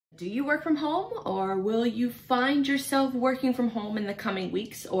Do you work from home, or will you find yourself working from home in the coming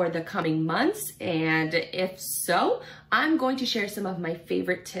weeks or the coming months? And if so, I'm going to share some of my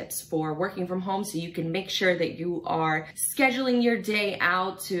favorite tips for working from home so you can make sure that you are scheduling your day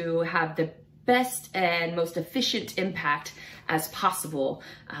out to have the best and most efficient impact as possible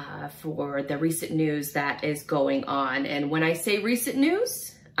for the recent news that is going on. And when I say recent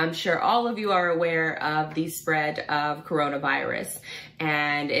news, I'm sure all of you are aware of the spread of coronavirus,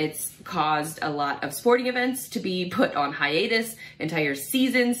 and it's caused a lot of sporting events to be put on hiatus, entire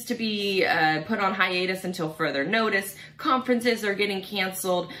seasons to be put on hiatus until further notice. Conferences are getting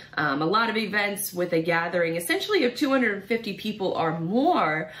canceled. A lot of events with a gathering essentially of 250 people or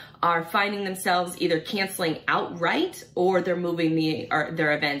more are finding themselves either canceling outright or they're moving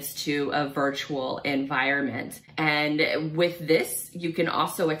their events to a virtual environment. And with this, you can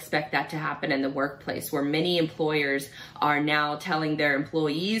also expect that to happen in the workplace, where many employers are now telling their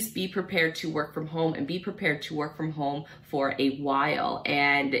employees, be prepared to work from home and be prepared to work from home for a while.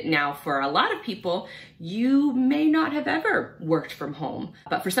 And now for a lot of people, you may not have ever worked from home.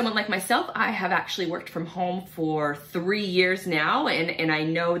 But for someone like myself, I have actually worked from home for 3 years now. And I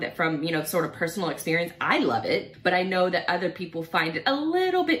know that from, sort of personal experience, I love it. But I know that other people find it a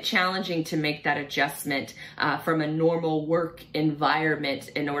little bit challenging to make that adjustment from a normal work environment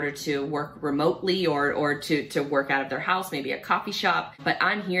in order to work remotely or to work out of their house, maybe a coffee shop. But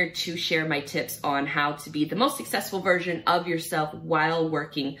I'm here to share my tips on how to be the most successful version of yourself while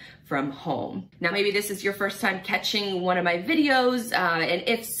working from home. Now, maybe this is your first time catching one of my videos, and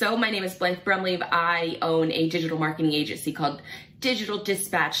if so, my name is Blythe Brumleve. I own a digital marketing agency called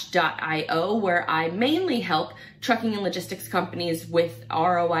digitaldispatch.io, where I mainly help trucking and logistics companies with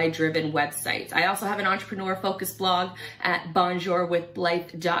ROI-driven websites. I also have an entrepreneur-focused blog at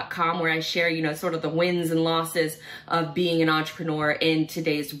bonjourwithblythe.com, where I share, sort of the wins and losses of being an entrepreneur in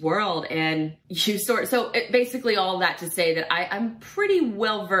today's world. And basically all that to say that I'm pretty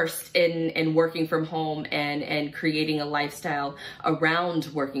well versed in working from home and creating a lifestyle around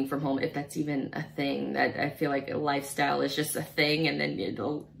working from home, if that's even a thing. That I feel like a lifestyle is just a thing, and then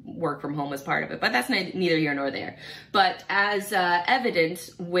work from home as part of it, but that's neither here nor there. But as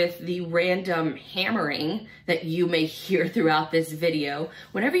evident with the random hammering that you may hear throughout this video,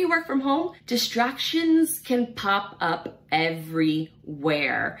 whenever you work from home, distractions can pop up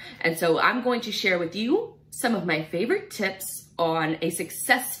everywhere. And so I'm going to share with you some of my favorite tips on a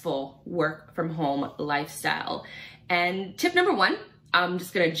successful work from home lifestyle. And tip number one, I'm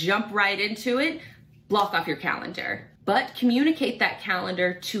just gonna jump right into it. Block off your calendar. But communicate that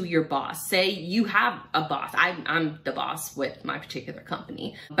calendar to your boss. Say you have a boss. I'm the boss with my particular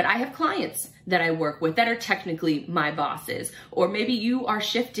company, but I have clients that I work with that are technically my bosses. Or maybe you are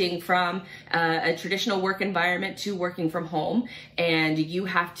shifting from a traditional work environment to working from home, and you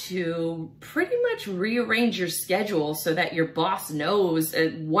have to pretty much rearrange your schedule so that your boss knows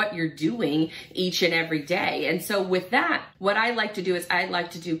what you're doing each and every day. And so with that, what I like to do is I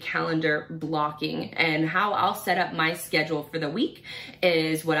like to do calendar blocking. And how I'll set up my schedule for the week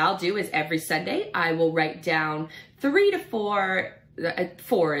is, what I'll do is every Sunday I will write down 3 to 4,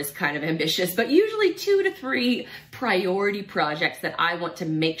 4 is kind of ambitious, but usually 2 to 3 priority projects that I want to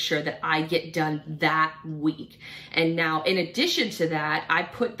make sure that I get done that week. And now, in addition to that, I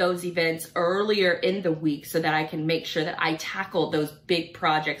put those events earlier in the week so that I can make sure that I tackle those big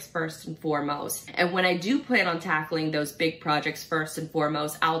projects first and foremost. And when I do plan on tackling those big projects first and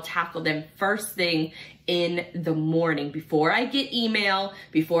foremost, I'll tackle them first thing in the morning. Before I get email,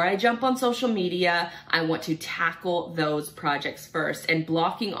 before I jump on social media, I want to tackle those projects first. And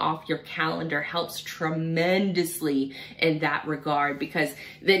blocking off your calendar helps tremendously in that regard, because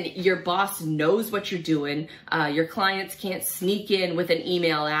then your boss knows what you're doing. Your clients can't sneak in with an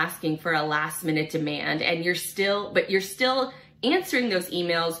email asking for a last minute demand, and you're still answering those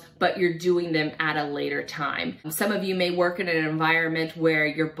emails, but you're doing them at a later time. Some of you may work in an environment where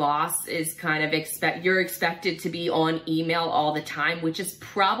your boss is kind of you're expected to be on email all the time, which is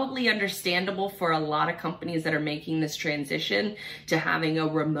probably understandable for a lot of companies that are making this transition to having a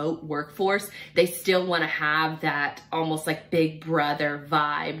remote workforce. They still want to have that almost like big brother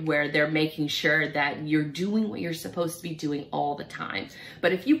vibe where they're making sure that you're doing what you're supposed to be doing all the time.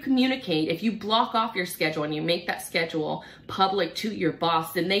 But if you communicate, if you block off your schedule and you make that schedule public to your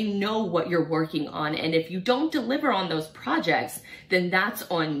boss, then they know what you're working on. And if you don't deliver on those projects, then that's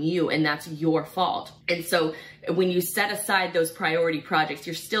on you and that's your fault. And so when you set aside those priority projects,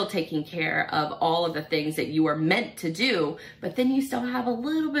 you're still taking care of all of the things that you are meant to do, but then you still have a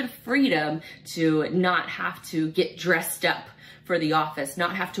little bit of freedom to not have to get dressed up for the office,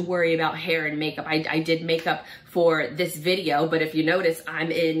 not have to worry about hair and makeup. I did makeup for this video, but if you notice,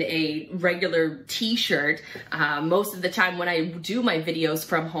 I'm in a regular t-shirt. Most of the time when I do my videos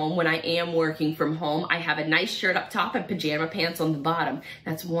from home, when I am working from home, I have a nice shirt up top and pajama pants on the bottom.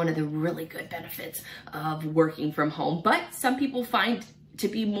 That's one of the really good benefits of working from home. But some people find to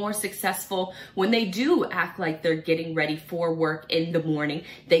be more successful when they do act like they're getting ready for work in the morning.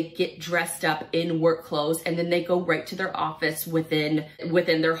 They get dressed up in work clothes and then they go right to their office within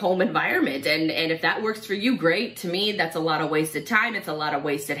their home environment. And if that works for you, great. To me, that's a lot of wasted time. It's a lot of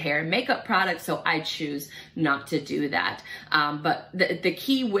wasted hair and makeup products. So I choose not to do that. But the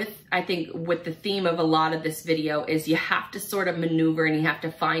key I think with the theme of a lot of this video is you have to sort of maneuver and you have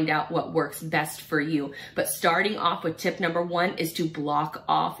to find out what works best for you. But starting off with tip number 1 is to block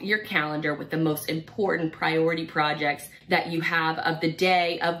off your calendar with the most important priority projects that you have of the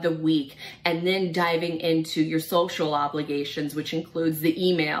day, of the week, and then diving into your social obligations, which includes the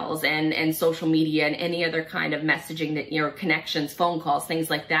emails and social media and any other kind of messaging that your connections, phone calls, things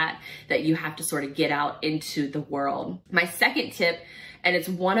like that you have to sort of get out into the world. My second tip, and it's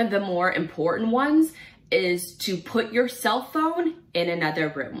one of the more important ones, is to put your cell phone in another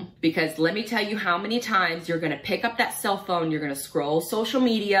room. Because let me tell you how many times you're gonna pick up that cell phone, you're gonna scroll social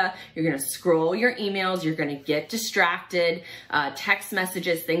media, you're gonna scroll your emails, you're gonna get distracted, text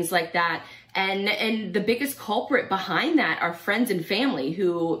messages, things like that. And the biggest culprit behind that are friends and family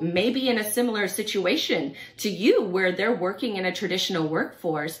who may be in a similar situation to you, where they're working in a traditional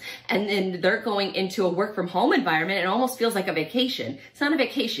workforce and then they're going into a work from home environment. It almost feels like a vacation. It's not a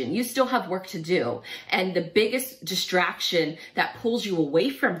vacation. You still have work to do. And the biggest distraction that pulls you away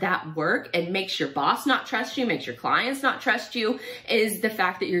from that work and makes your boss not trust you, makes your clients not trust you, is the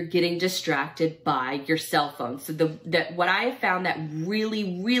fact that you're getting distracted by your cell phone. So what I have found that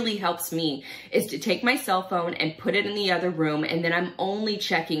really, really helps me is to take my cell phone and put it in the other room, and then I'm only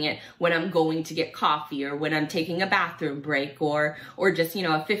checking it when I'm going to get coffee or when I'm taking a bathroom break or just, you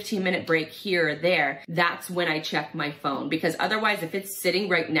know, a 15-minute break here or there. That's when I check my phone, because otherwise if it's sitting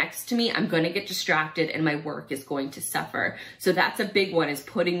right next to me, I'm going to get distracted and my work is going to suffer. So that's a big one, is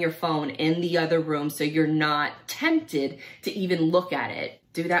putting your phone in the other room so you're not tempted to even look at it.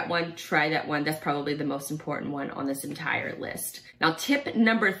 Do that one, try that one. That's probably the most important one on this entire list. Now, tip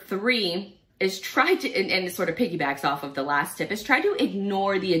number 3 is try to, and it sort of piggybacks off of the last tip, is try to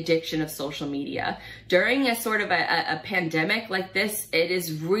ignore the addiction of social media. During a sort of a pandemic like this, it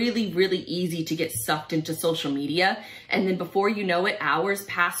is really, really easy to get sucked into social media. And then before you know it, hours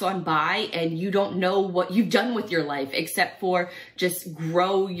pass on by and you don't know what you've done with your life except for just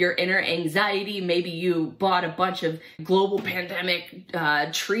grow your inner anxiety. Maybe you bought a bunch of global pandemic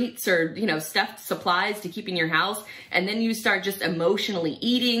treats or, you know, stuffed supplies to keep in your house. And then you start just emotionally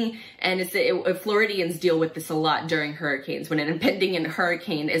eating. And Floridians deal with this a lot during hurricanes. When an impending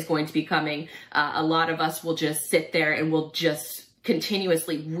hurricane is going to be coming, a lot of us will just sit there and we'll just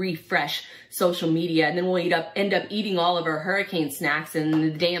continuously refresh social media, and then we'll end up eating all of our hurricane snacks, and the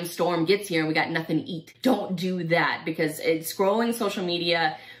damn storm gets here and we got nothing to eat. Don't do that, because scrolling social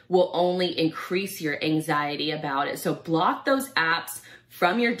media will only increase your anxiety about it. So block those apps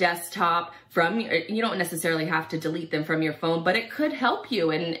from your desktop, you don't necessarily have to delete them from your phone, but it could help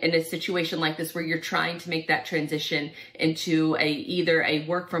you in a situation like this where you're trying to make that transition into either a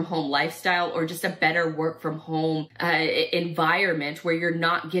work from home lifestyle or just a better work from home environment where you're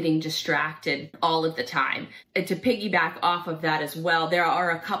not getting distracted all of the time. And to piggyback off of that as well, there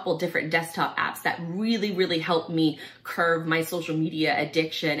are a couple different desktop apps that really, really help me curb my social media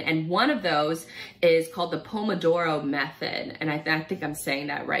addiction. And one of those is called the Pomodoro method. And I think I'm saying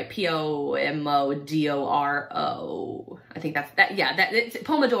that right. Pomodoro. I think it's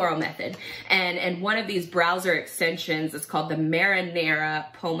Pomodoro method. And one of these browser extensions is called the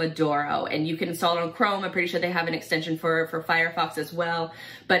Marinara Pomodoro. And you can install it on Chrome. I'm pretty sure they have an extension for Firefox as well.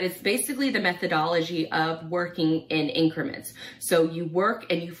 But it's basically the methodology of working in increments. So you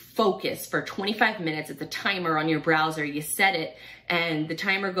work and you focus for 25 minutes. It's a timer on your browser. You set it, and the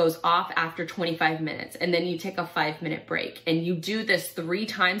timer goes off after 25 minutes, and then you take a 5-minute break. And you do this 3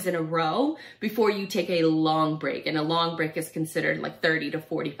 times in a row before you take a long break. And a long break is considered like 30 to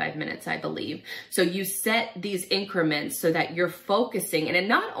 45 minutes, I believe. So you set these increments so that you're focusing, and it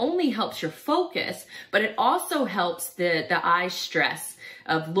not only helps your focus, but it also helps the eye stress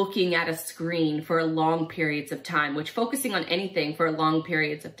of looking at a screen for long periods of time, which focusing on anything for long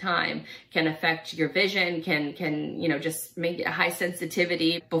periods of time can affect your vision, can you know, just make it a high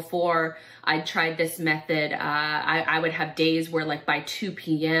sensitivity. Before I tried this method, I would have days where like by 2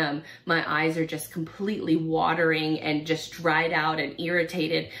 p.m. my eyes are just completely watering and just dried out and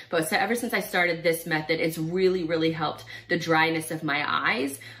irritated. But so ever since I started this method, it's really helped the dryness of my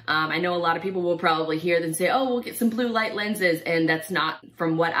eyes. I know a lot of people will probably hear them say, oh, we'll get some blue light lenses. And that's not,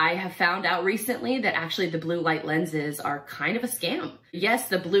 from what I have found out recently, that actually the blue light lenses are kind of a scam. Yes,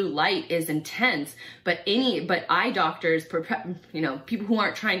 the blue light is intense, but eye doctors, you know, people who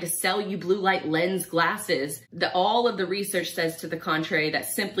aren't trying to sell you blue light lens glasses, all of the research says to the contrary, that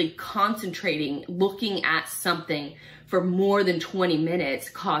simply concentrating, looking at something for more than 20 minutes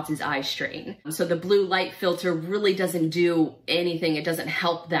causes eye strain. So the blue light filter really doesn't do anything. It doesn't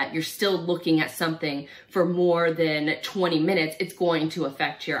help that. You're still looking at something for more than 20 minutes. It's going to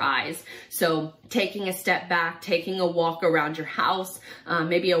affect your eyes. So taking a step back, taking a walk around your house,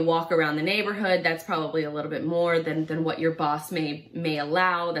 maybe a walk around the neighborhood, that's probably a little bit more than what your boss may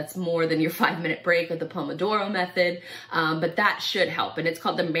allow. That's more than your 5-minute break of the Pomodoro method, but that should help. And it's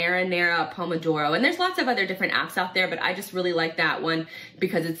called the Marinara Pomodoro. And there's lots of other different apps out there, but I just really like that one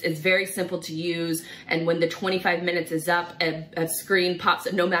because it's very simple to use. And when the 25 minutes is up, a screen pops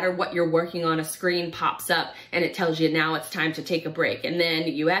up. No matter what you're working on, a screen pops up and it tells you now it's time to take a break. And then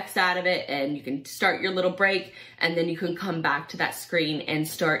you X out of it and you can start your little break, and then you can come back to that screen and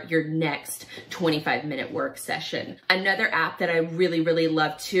start your next 25-minute work session. Another app that I really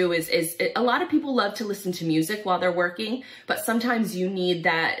love too is a lot of people love to listen to music while they're working, but sometimes you need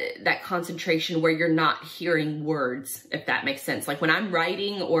that concentration where you're not hearing words, if that makes sense. Like when I'm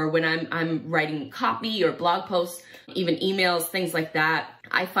writing, or when I'm writing copy or blog posts, even emails, things like that,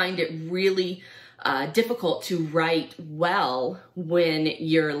 I find it really difficult to write well when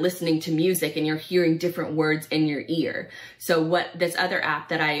you're listening to music and you're hearing different words in your ear. So what this other app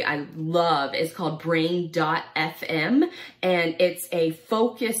that I love is called Brain.fm, and it's a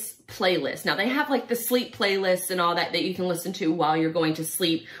focus playlist. Now they have like the sleep playlists and all that you can listen to while you're going to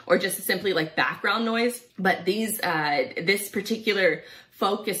sleep, or just simply like background noise. But this particular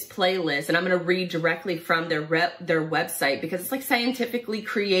focus playlist, and I'm going to read directly from their website because it's like scientifically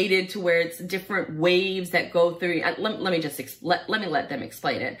created to where it's different waves that go through. Let me let them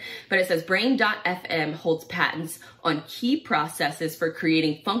explain it. But it says Brain.fm holds patents on key processes for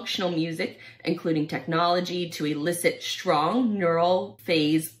creating functional music, including technology to elicit strong neural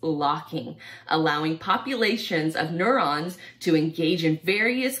phase locking, allowing populations of neurons to engage in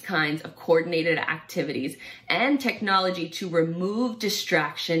various kinds of coordinated activities, and technology to remove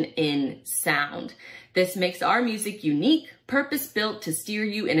distraction in sound. This makes our music unique, purpose-built to steer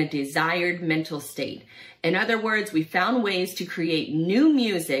you in a desired mental state. In other words, we found ways to create new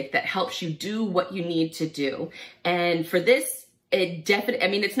music that helps you do what you need to do. And for this, I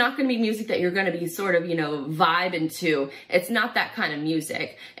mean, it's not going to be music that you're going to be sort of, you know, vibing to. It's not that kind of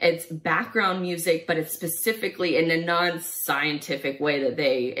music. It's background music, but it's specifically in a non-scientific way that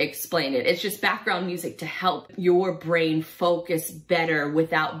they explain it. It's just background music to help your brain focus better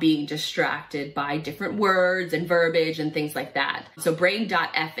without being distracted by different words and verbiage and things like that. So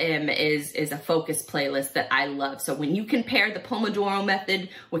Brain.fm is a focus playlist that I love. So when you compare the Pomodoro method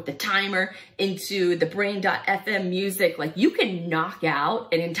with the timer into the Brain.fm music, like you can knock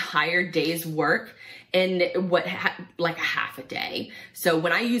out an entire day's work in like a half a day. So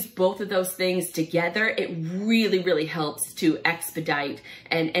when I use both of those things together, it really helps to expedite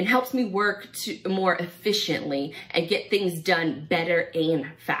and helps me work more efficiently and get things done better and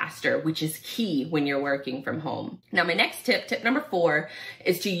faster, which is key when you're working from home. Now, my next tip number 4,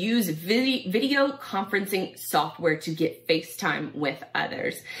 is to use video conferencing software to get FaceTime with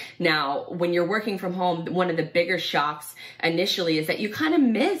others. Now, when you're working from home, one of the bigger shocks initially is that you kind of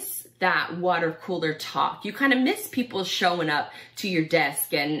miss that water cooler talk. You kind of miss people showing up to your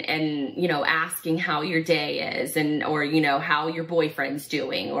desk and you know, asking how your day is, or you know, how your boyfriend's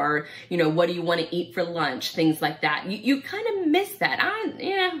doing, or you know, what do you want to eat for lunch, things like that. You kind of miss that.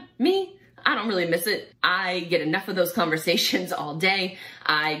 I don't really miss it. I get enough of those conversations all day.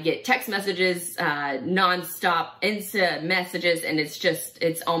 I get text messages, nonstop, instant messages, and it's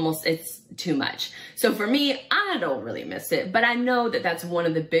too much. So for me, I don't really miss it, but I know that that's one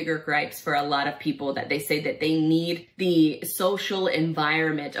of the bigger gripes for a lot of people, that they say that they need the social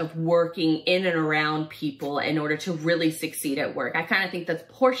environment of working in and around people in order to really succeed at work. I kind of think that's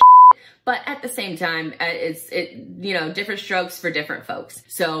horseshit. But at the same time, you know, different strokes for different folks.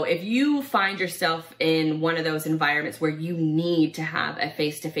 So if you find yourself in one of those environments where you need to have a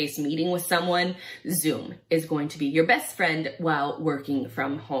face-to-face meeting with someone, Zoom is going to be your best friend while working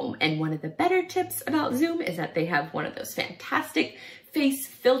from home. And one of the better tips about Zoom is that they have one of those fantastic face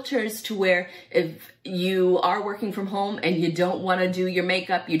filters to where if you are working from home and you don't want to do your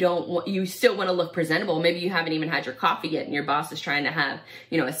makeup, you still want to look presentable. Maybe you haven't even had your coffee yet and your boss is trying to have,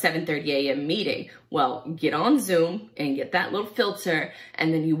 a 7:30 a.m. meeting. Well, get on Zoom and get that little filter,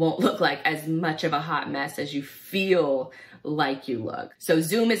 and then you won't look like as much of a hot mess as you feel like you look. So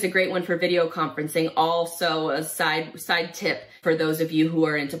Zoom is a great one for video conferencing. Also, a side tip for those of you who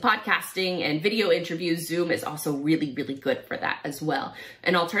are into podcasting and video interviews, Zoom is also really, really good for that as well.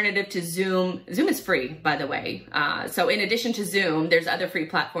 An alternative to Zoom is free, by the way. So in addition to Zoom, there's other free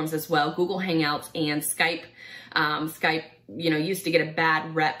platforms as well, Google Hangouts and Skype. Skype, used to get a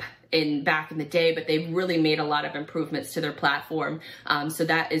bad rep back in the day, but they've really made a lot of improvements to their platform. So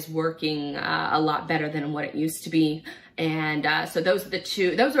that is working a lot better than what it used to be. And so those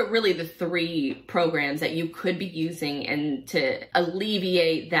are really the three programs that you could be using and to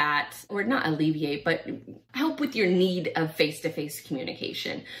alleviate that, or not alleviate, but help with your need of face-to-face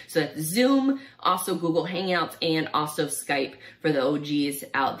communication. So that's Zoom, also Google Hangouts, and also Skype for the OGs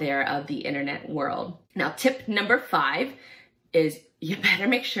out there of the internet world. Now, tip number 5 is you better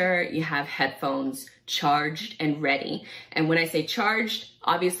make sure you have headphones charged and ready. And when I say charged,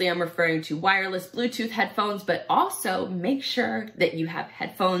 obviously I'm referring to wireless Bluetooth headphones, but also make sure that you have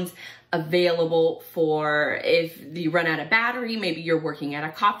headphones available for if you run out of battery, maybe you're working at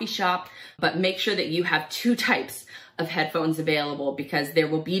a coffee shop, but make sure that you have 2 types of headphones available, because there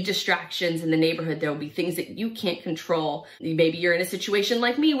will be distractions in the neighborhood. There will be things that you can't control. Maybe you're in a situation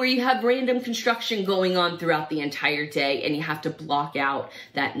like me where you have random construction going on throughout the entire day and you have to block out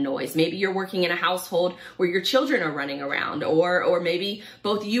that noise. Maybe you're working in a household where your children are running around, or maybe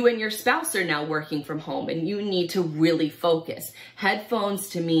both you and your spouse are now working from home and you need to really focus. Headphones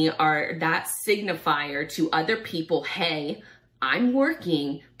to me are that signifier to other people, hey, I'm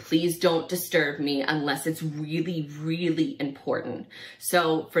working, please don't disturb me unless it's really, really important.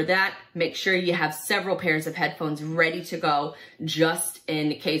 So for that, make sure you have several pairs of headphones ready to go, just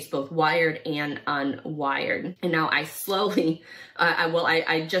in case, both wired and unwired. And now I slowly,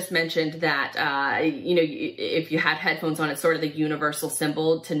 I just mentioned that, if you had headphones on, it's sort of the universal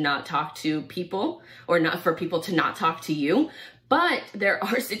symbol to not talk to people, or not for people to not talk to you. But there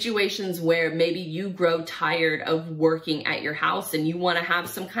are situations where maybe you grow tired of working at your house and you want to have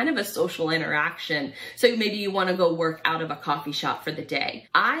some kind of a social interaction. So maybe you want to go work out of a coffee shop for the day.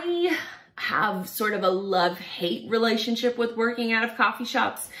 I have sort of a love-hate relationship with working out of coffee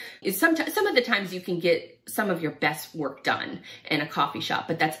shops. Some of the times you can get some of your best work done in a coffee shop,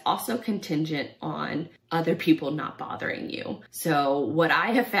 but that's also contingent on other people not bothering you. So what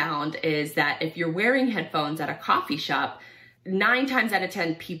I have found is that if you're wearing headphones at a coffee shop, 9 times out of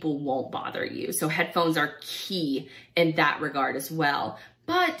 10, people won't bother you. So headphones are key in that regard as well.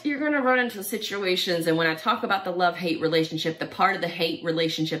 But you're going to run into situations, and when I talk about the love-hate relationship, the part of the hate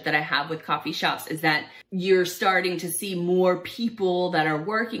relationship that I have with coffee shops is that you're starting to see more people that are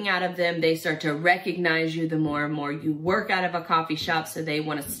working out of them. They start to recognize you the more and more you work out of a coffee shop, so they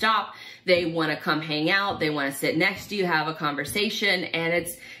want to stop. They want to come hang out. They want to sit next to you, have a conversation, and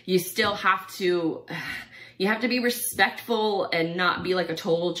you still have to... You have to be respectful and not be like a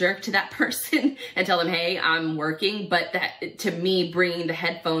total jerk to that person and tell them, hey, I'm working. But that, to me, bringing the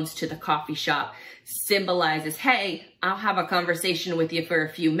headphones to the coffee shop symbolizes, hey, I'll have a conversation with you for a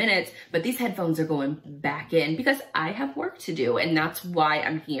few minutes, but these headphones are going back in because I have work to do, and that's why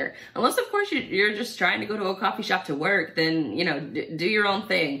I'm here. Unless, of course, you're just trying to go to a coffee shop to work, then, do your own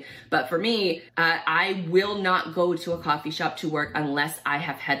thing. But for me, I will not go to a coffee shop to work unless I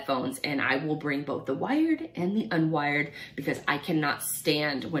have headphones, and I will bring both the wired and the unwired because I cannot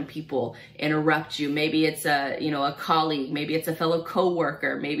stand when people interrupt you. Maybe it's a colleague, maybe it's a fellow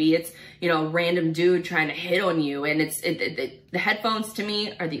coworker, maybe it's, a random dude trying to hit on you, and the headphones to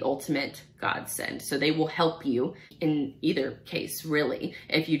me are the ultimate godsend. So they will help you in either case, really,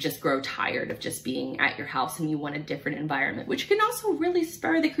 if you just grow tired of just being at your house and you want a different environment, which can also really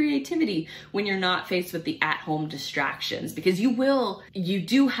spur the creativity when you're not faced with the at-home distractions, because you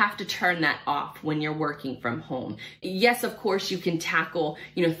do have to turn that off when you're working from home. Yes, of course, you can tackle,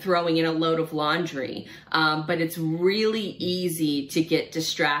 throwing in a load of laundry, but it's really easy to get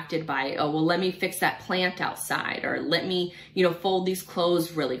distracted by, oh, well, let me fix that plant outside, or let me, fold these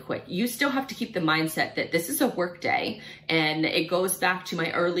clothes really quick. You still have to keep the mindset that this is a work day, and it goes back to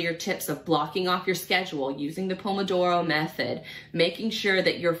my earlier tips of blocking off your schedule, using the Pomodoro method, making sure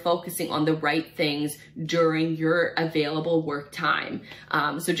that you're focusing on the right things during your available work time.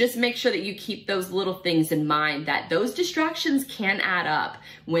 So just make sure that you keep those little things in mind, that those distractions can add up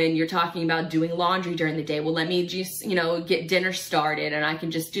when you're talking about doing laundry during the day. Well, let me just, get dinner started and I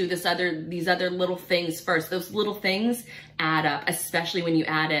can just do these other little things first. Those little things add up, especially when you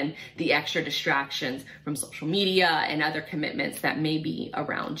add in the extra distractions from social media and other commitments that may be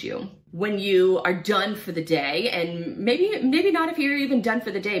around you. When you are done for the day, and maybe not if you're even done for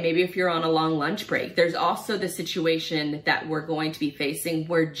the day, maybe if you're on a long lunch break, there's also the situation that we're going to be facing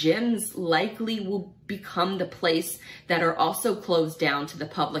where gyms likely will become the place that are also closed down to the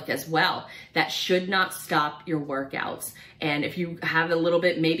public as well. That should not stop your workouts. And if you have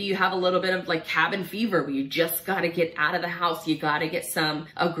maybe you have a little bit of like cabin fever where you just got to get out of the house, you got to get some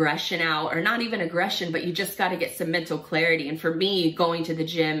aggression out, or not even aggression, but you just got to get some mental clarity. And for me, going to the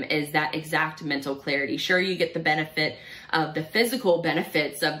gym is that exact mental clarity. Sure, you get the benefit of the physical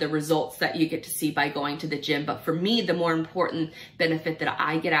benefits of the results that you get to see by going to the gym. But for me, the more important benefit that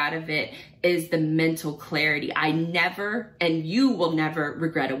I get out of it is the mental clarity. I never, and you will never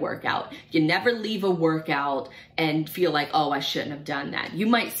regret a workout. You never leave a workout and feel like, oh, I shouldn't have done that. You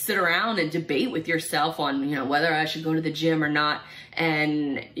might sit around and debate with yourself on, whether I should go to the gym or not.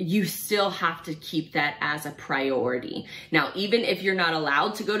 And you still have to keep that as a priority. Now, even if you're not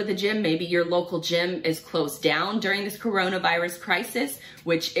allowed to go to the gym, maybe your local gym is closed down during this coronavirus crisis,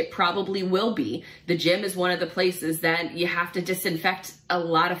 which it probably will be. The gym is one of the places that you have to disinfect a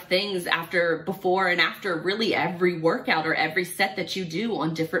lot of things before and after really every workout or every set that you do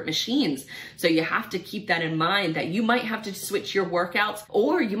on different machines. So you have to keep that in mind, that you might have to switch your workouts,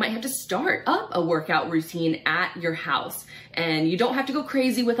 or you might have to start up a workout routine at your house. And you don't have to go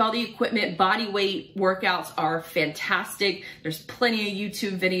crazy with all the equipment. Body weight workouts are fantastic. There's plenty of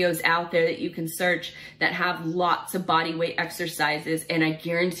YouTube videos out there that you can search that have lots of body weight exercises. And I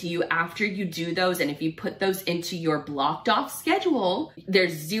guarantee you, after you do those, and if you put those into your blocked off schedule,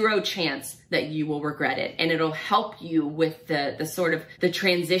 there's zero chance that you will regret it. And it'll help you with the sort of the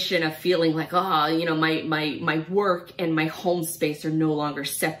transition of feeling like, my work and my home space are no longer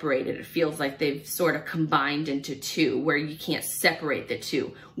separated. It feels like they've sort of combined into two, where you can't separate the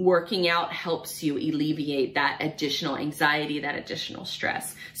two. Working out helps you alleviate that additional anxiety, that additional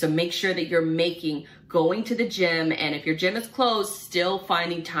stress. So make sure that you're going to the gym, and if your gym is closed, still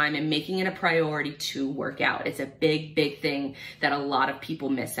finding time and making it a priority to work out. It's a big, big thing that a lot of people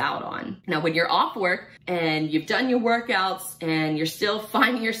miss out on. Now, when you're off work and you've done your workouts and you're still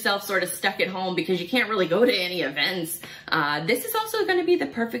finding yourself sort of stuck at home because you can't really go to any events, this is also going to be the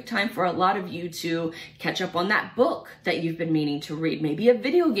perfect time for a lot of you to catch up on that book that you've been meaning to read, maybe a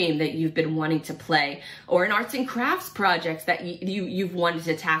video game that you've been wanting to play, or an arts and crafts project that you've wanted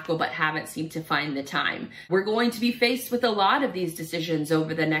to tackle but haven't seemed to find the time. We're going to be faced with a lot of these decisions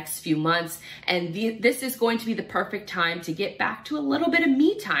over the next few months, and this is going to be the perfect time to get back to a little bit of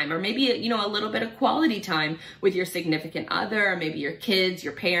me time, or maybe a little bit of quality time with your significant other, or maybe your kids,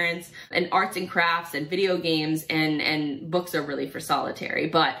 your parents. And arts and crafts and video games and books are really for solitary,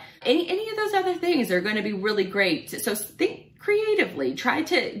 but any of those other things are going to be really great. So think creatively, try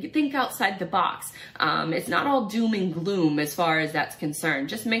to think outside the box. It's not all doom and gloom as far as that's concerned.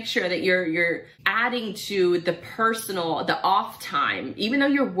 Just make sure that you're adding to the off time. Even though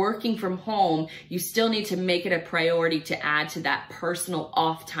you're working from home, you still need to make it a priority to add to that personal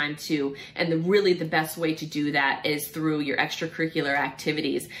off time too. And really the best way to do that is through your extracurricular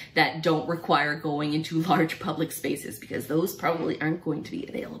activities that don't require going into large public spaces, because those probably aren't going to be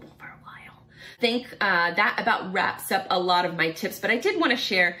available for a while. I think that about wraps up a lot of my tips, but I did want to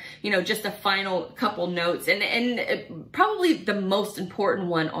share, just a final couple notes, and probably the most important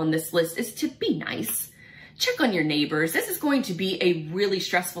one on this list is to be nice. Check on your neighbors. This is going to be a really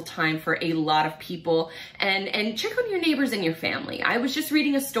stressful time for a lot of people, and check on your neighbors and your family. I was just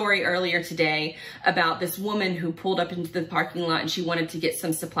reading a story earlier today about this woman who pulled up into the parking lot and she wanted to get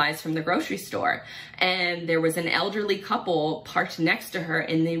some supplies from the grocery store. And there was an elderly couple parked next to her,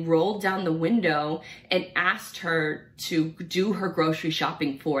 and they rolled down the window and asked her to do her grocery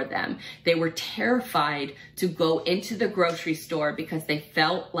shopping for them. They were terrified to go into the grocery store because they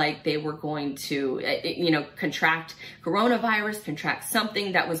felt like they were going to, contract coronavirus, contract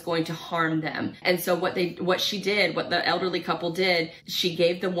something that was going to harm them. And so what the elderly couple did, she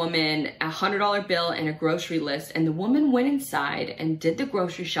gave the woman a $100 bill and a grocery list, and the woman went inside and did the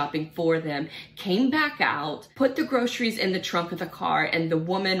grocery shopping for them, came back out, put the groceries in the trunk of the car, and the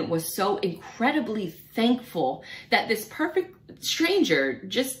woman was so incredibly thankful that this perfect stranger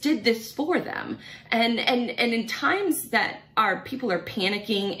just did this for them. And in times that our people are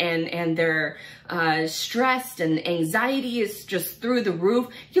panicking and they're stressed and anxiety is just through the roof,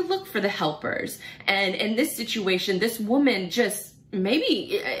 you look for the helpers. And in this situation, this woman just,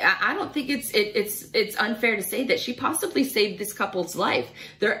 maybe, I don't think it's unfair to say that she possibly saved this couple's life.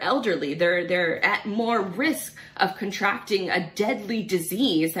 They're elderly. They're at more risk of contracting a deadly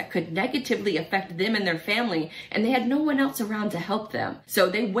disease that could negatively affect them and their family, and they had no one else around to help them. So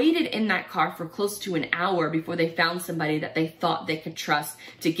they waited in that car for close to an hour before they found somebody that they thought they could trust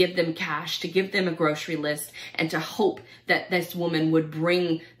to give them cash, to give them a grocery list, and to hope that this woman would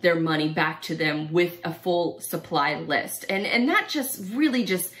bring their money back to them with a full supply list. And that just really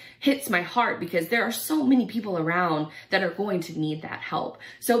just hits my heart, because there are so many people around that are going to need that help.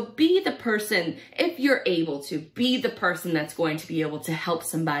 So be the person, if you're able to, be the person that's going to be able to help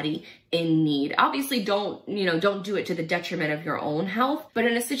somebody in need. Obviously, don't do it to the detriment of your own health, but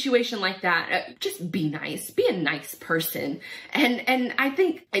in a situation like that, just be nice, be a nice person. And I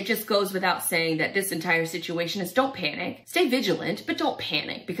think it just goes without saying that this entire situation is, don't panic, stay vigilant, but don't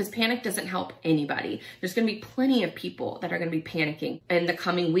panic, because panic doesn't help anybody. There's going to be plenty of people that are going to be panicking in the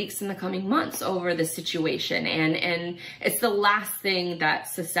coming weeks and the coming months over this situation. And it's the last thing that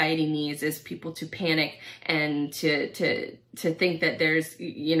society needs, is people to panic and to think that there's,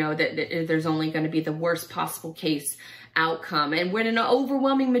 that there's only going to be the worst possible case outcome. And when an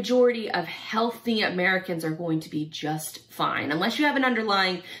overwhelming majority of healthy Americans are going to be just fine, unless you have an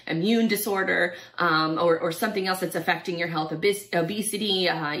underlying immune disorder or something else that's affecting your health, obesity,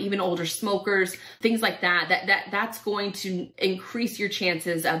 even older smokers, things like that's going to increase your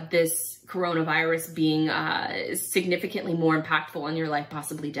chances of this coronavirus being significantly more impactful on your life,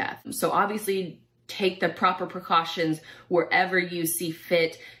 possibly death. So obviously, take the proper precautions wherever you see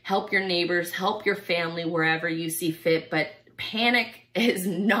fit. Help your neighbors, help your family wherever you see fit, but panic is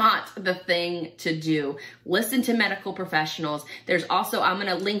not the thing to do. Listen to medical professionals. There's also, I'm going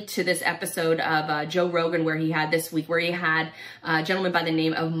to link to this episode of Joe Rogan where he had a gentleman by the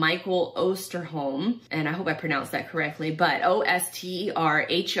name of Michael Osterholm, and I hope I pronounced that correctly, but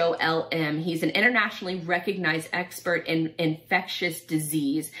Osterholm. He's an internationally recognized expert in infectious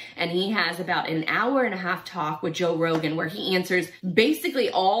disease, and he has about an hour and a half talk with Joe Rogan where he answers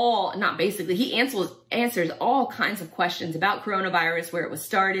answers all kinds of questions about coronavirus, where it was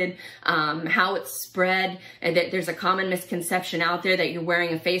started, how it's spread, and that there's a common misconception out there that you're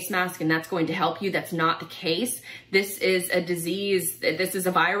wearing a face mask and that's going to help you. That's not the case. This is a disease, this is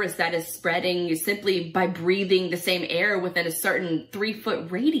a virus that is spreading simply by breathing the same air within a certain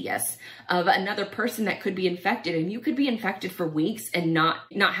 3-foot radius of another person that could be infected, and you could be infected for weeks and not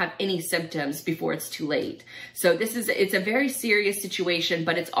have any symptoms before it's too late. So it's a very serious situation,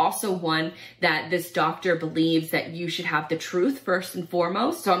 but it's also one that this doctor believes that you should have the truth first and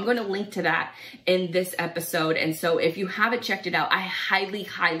foremost. So I'm going to link to that in this episode. And so if you haven't checked it out, I highly,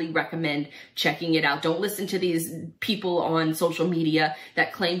 highly recommend checking it out. Don't listen to these people on social media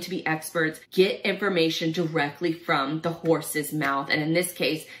that claim to be experts. Get information directly from the horse's mouth. And in this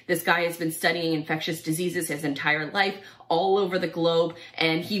case, this guy has been studying infectious diseases his entire life, all over the globe,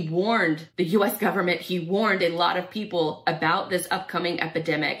 and he warned the US government, he warned a lot of people about this upcoming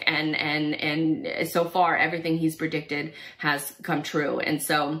epidemic, and so far everything he's predicted has come true. And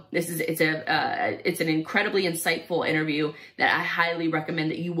so it's an incredibly insightful interview that I highly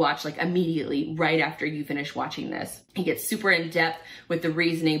recommend that you watch like immediately right after you finish watching this. He gets super in depth with the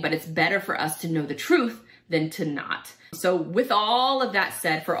reasoning, but it's better for us to know the truth than to not. So with all of that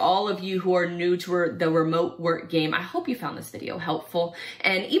said, for all of you who are new to the remote work game, I hope you found this video helpful.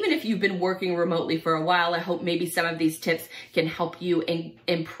 And even if you've been working remotely for a while, I hope maybe some of these tips can help you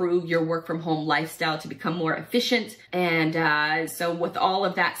improve your work from home lifestyle to become more efficient. And so with all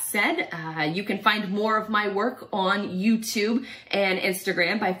of that said, you can find more of my work on YouTube and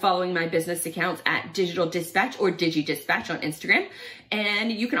Instagram by following my business accounts at Digital Dispatch or DigiDispatch on Instagram.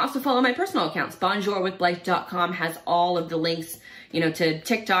 And you can also follow my personal accounts. BonjourWithBlythe.com has all of the links, to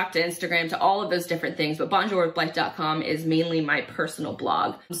TikTok, to Instagram, to all of those different things. But BonjourWithBlythe.com is mainly my personal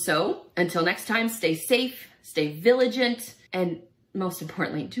blog. So until next time, stay safe, stay vigilant, and most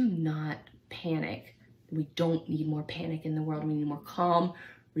importantly, do not panic. We don't need more panic in the world. We need more calm,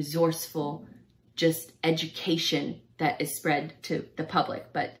 resourceful, just education that is spread to the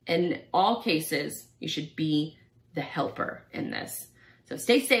public. But in all cases, you should be the helper in this. So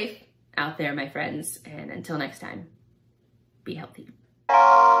stay safe out there, my friends, and until next time, be healthy.